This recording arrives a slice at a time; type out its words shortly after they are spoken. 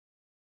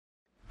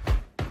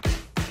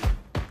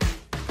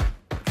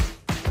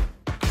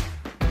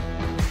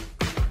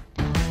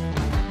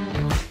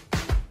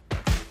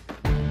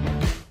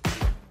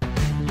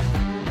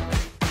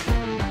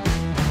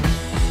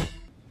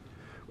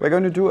We're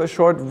going to do a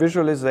short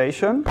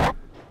visualization.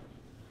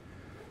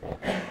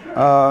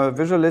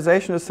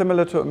 Visualization is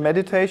similar to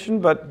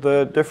meditation, but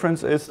the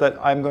difference is that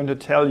I'm going to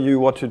tell you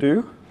what to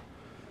do.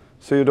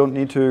 So you don't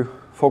need to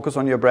focus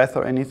on your breath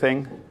or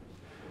anything.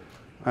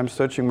 I'm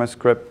searching my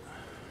script.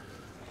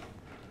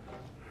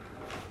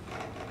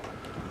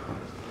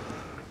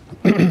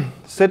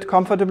 Sit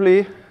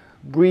comfortably,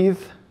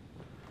 breathe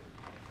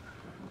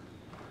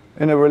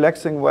in a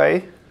relaxing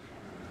way.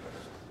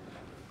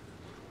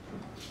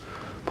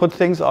 Put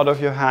things out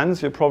of your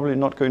hands, you're probably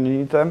not going to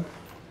need them.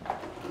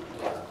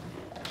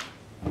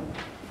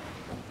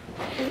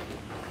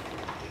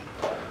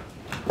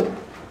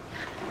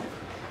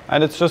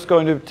 And it's just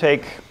going to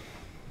take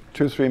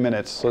 2-3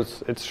 minutes, so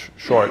it's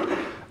short.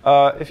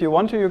 If you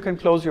want to, you can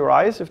close your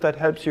eyes if that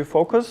helps you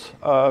focus.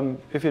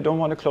 If you don't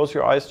want to close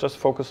your eyes, just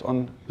focus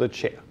on the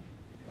chair.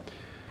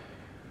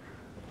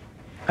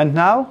 And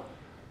now,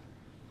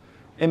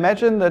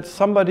 imagine that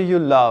somebody you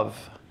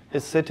love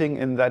is sitting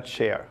in that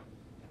chair.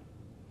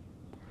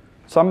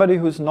 Somebody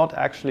who's not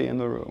actually in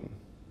the room.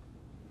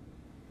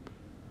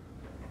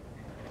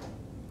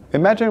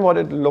 Imagine what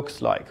it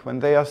looks like when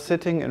they are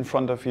sitting in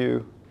front of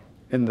you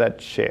in that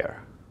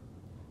chair.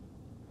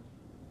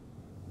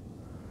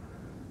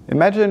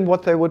 Imagine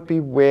what they would be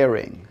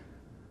wearing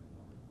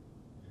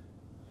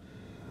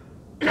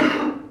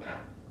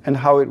and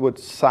how it would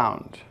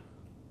sound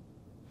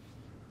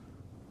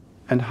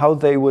and how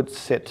they would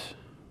sit.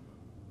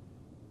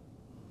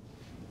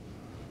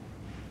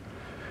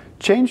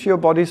 Change your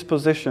body's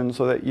position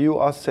so that you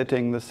are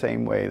sitting the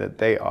same way that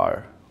they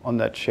are on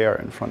that chair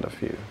in front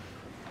of you.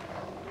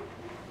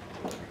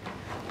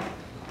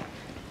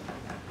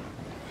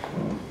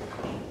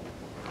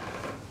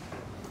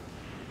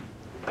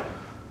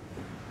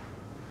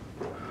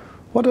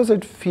 What does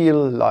it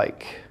feel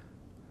like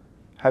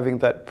having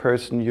that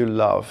person you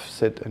love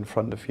sit in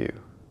front of you,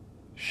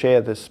 share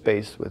this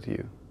space with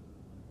you?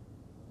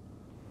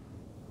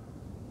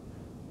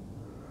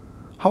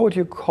 How would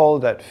you call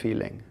that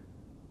feeling?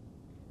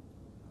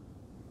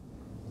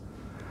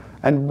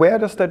 And where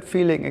does that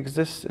feeling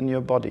exist in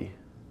your body?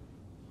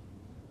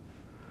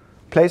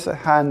 Place a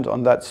hand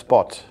on that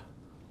spot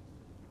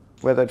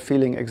where that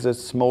feeling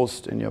exists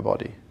most in your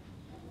body.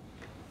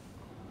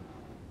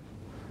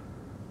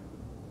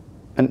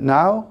 And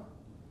now,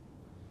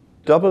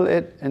 double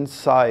it in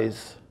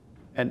size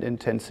and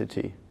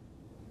intensity.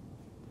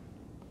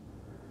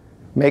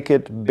 Make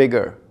it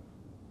bigger,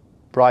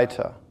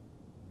 brighter.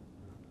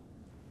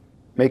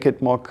 Make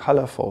it more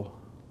colorful,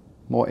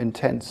 more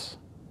intense.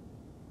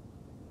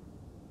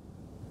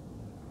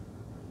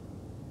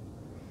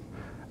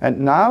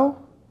 And now,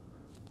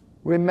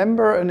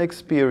 remember an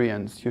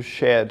experience you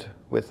shared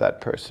with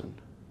that person.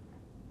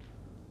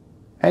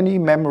 Any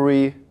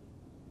memory,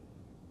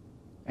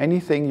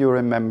 anything you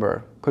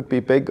remember, could be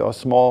big or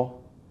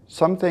small,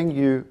 something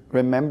you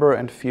remember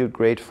and feel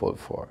grateful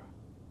for.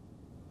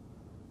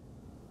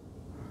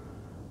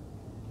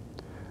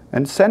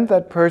 And send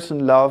that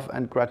person love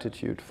and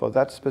gratitude for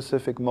that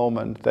specific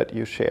moment that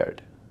you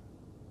shared.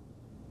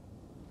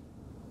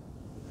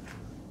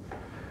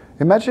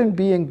 Imagine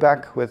being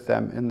back with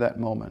them in that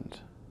moment.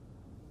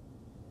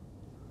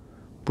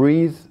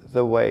 Breathe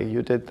the way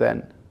you did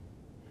then.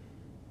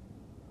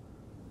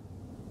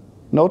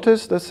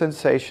 Notice the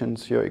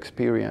sensations you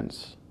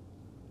experience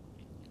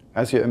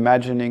as you're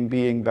imagining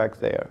being back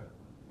there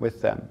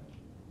with them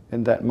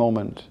in that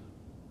moment.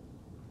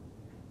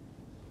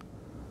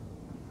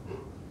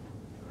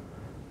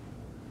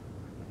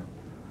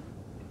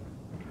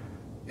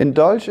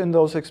 Indulge in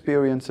those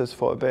experiences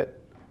for a bit,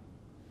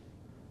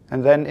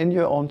 and then in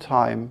your own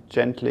time,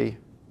 gently,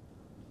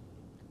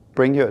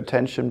 bring your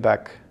attention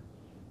back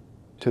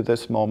to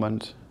this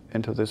moment,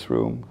 into this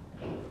room,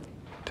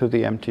 to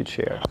the empty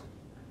chair.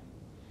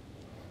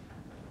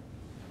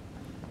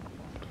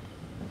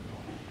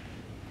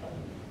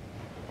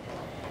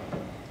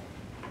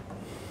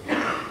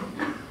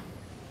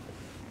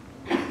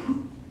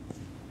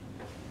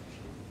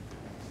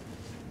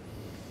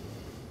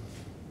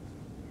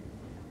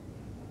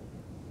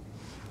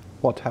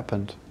 What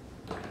happened?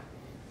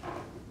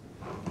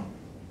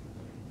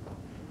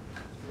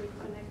 Feel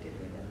connected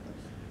with that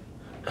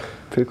person.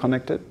 Feel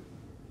connected?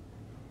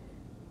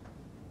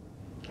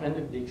 And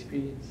with the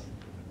experience.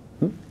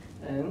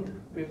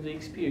 And with the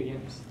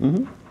experience.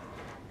 Mm-hmm.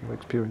 You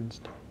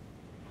experienced.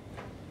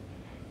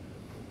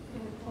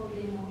 And all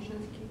the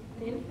emotions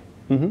kicked in.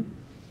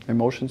 Mm-hmm.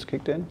 Emotions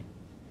kicked in?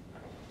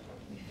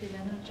 We feel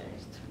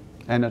energized.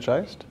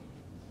 Energized?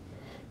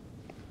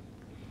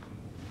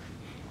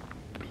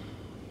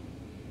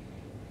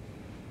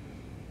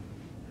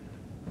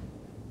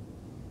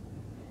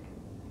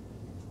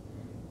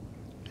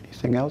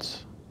 Anything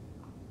else?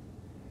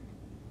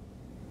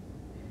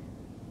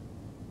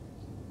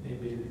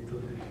 Maybe a little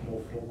bit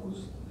more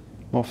focused.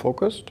 More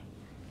focused?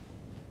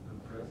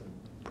 And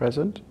present.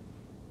 Present?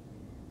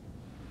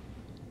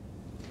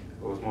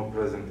 I was more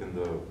present in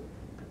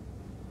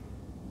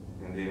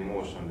the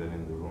emotion than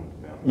in the room, to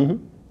be honest.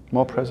 Mm-hmm.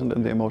 More present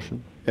in the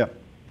emotion. Yeah.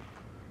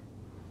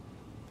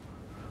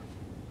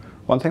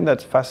 One thing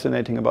that's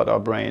fascinating about our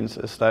brains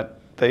is that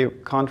they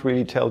can't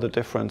really tell the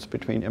difference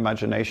between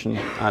imagination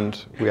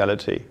and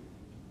reality,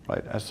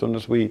 right? As soon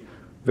as we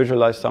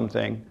visualize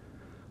something,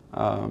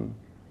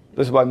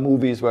 this is why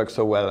movies work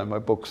so well and why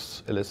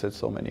books elicit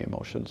so many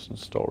emotions and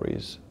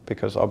stories,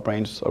 because our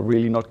brains are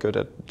really not good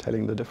at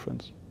telling the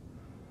difference.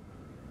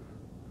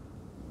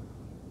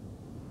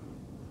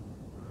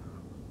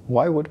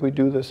 Why would we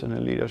do this in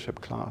a leadership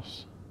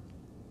class?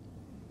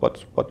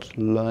 What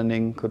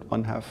learning could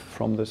one have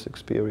from this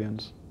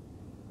experience?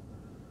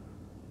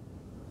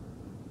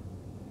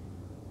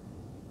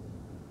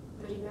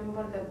 To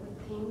remember the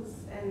good things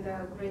and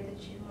the great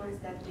achievements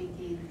that we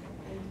did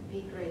and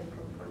be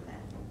grateful for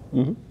that.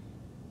 Mm-hmm.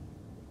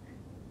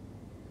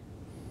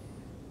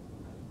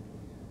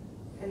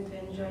 And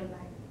to enjoy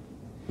life.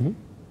 Mm-hmm.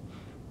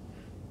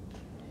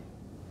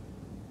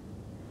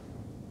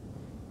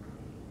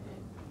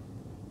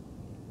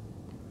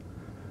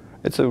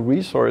 It's a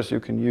resource you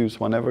can use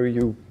whenever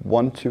you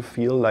want to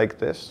feel like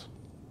this.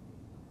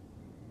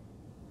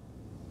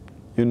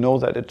 You know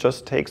that it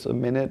just takes a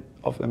minute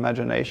of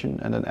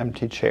imagination and an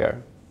empty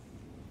chair.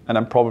 And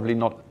I'm probably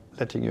not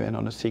letting you in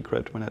on a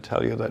secret when I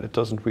tell you that it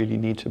doesn't really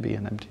need to be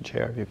an empty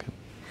chair. You can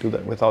do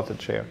that without the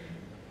chair.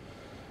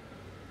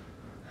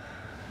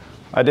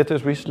 I did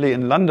this recently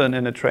in London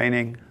in a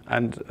training,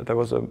 and there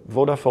was a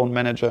Vodafone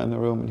manager in the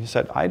room, and he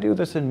said, I do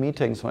this in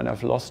meetings when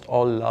I've lost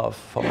all love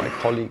for my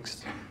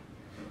colleagues.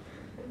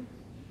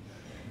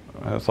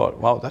 I thought,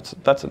 wow,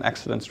 that's an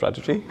excellent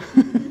strategy.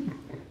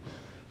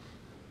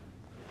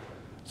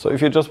 So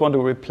if you just want to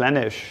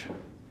replenish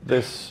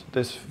this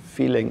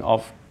feeling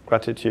of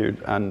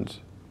gratitude and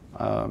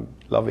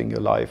loving your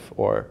life,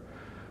 or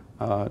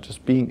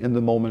just being in the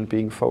moment,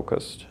 being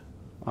focused,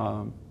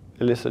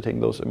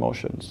 eliciting those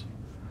emotions,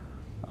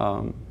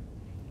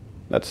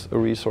 that's a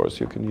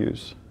resource you can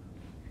use.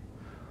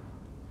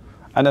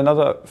 And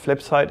another flip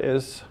side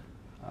is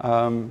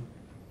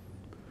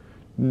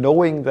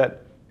knowing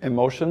that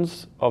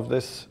emotions of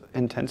this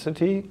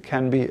intensity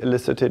can be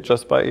elicited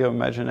just by your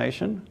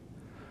imagination.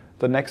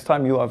 The next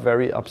time you are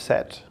very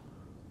upset,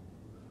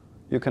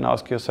 you can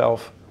ask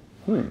yourself,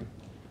 am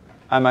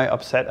I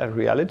upset at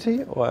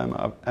reality, or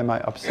am I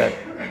upset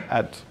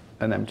at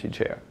an empty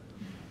chair?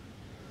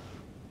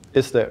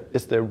 Is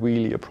there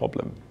really a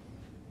problem?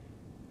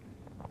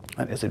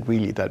 And is it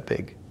really that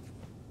big?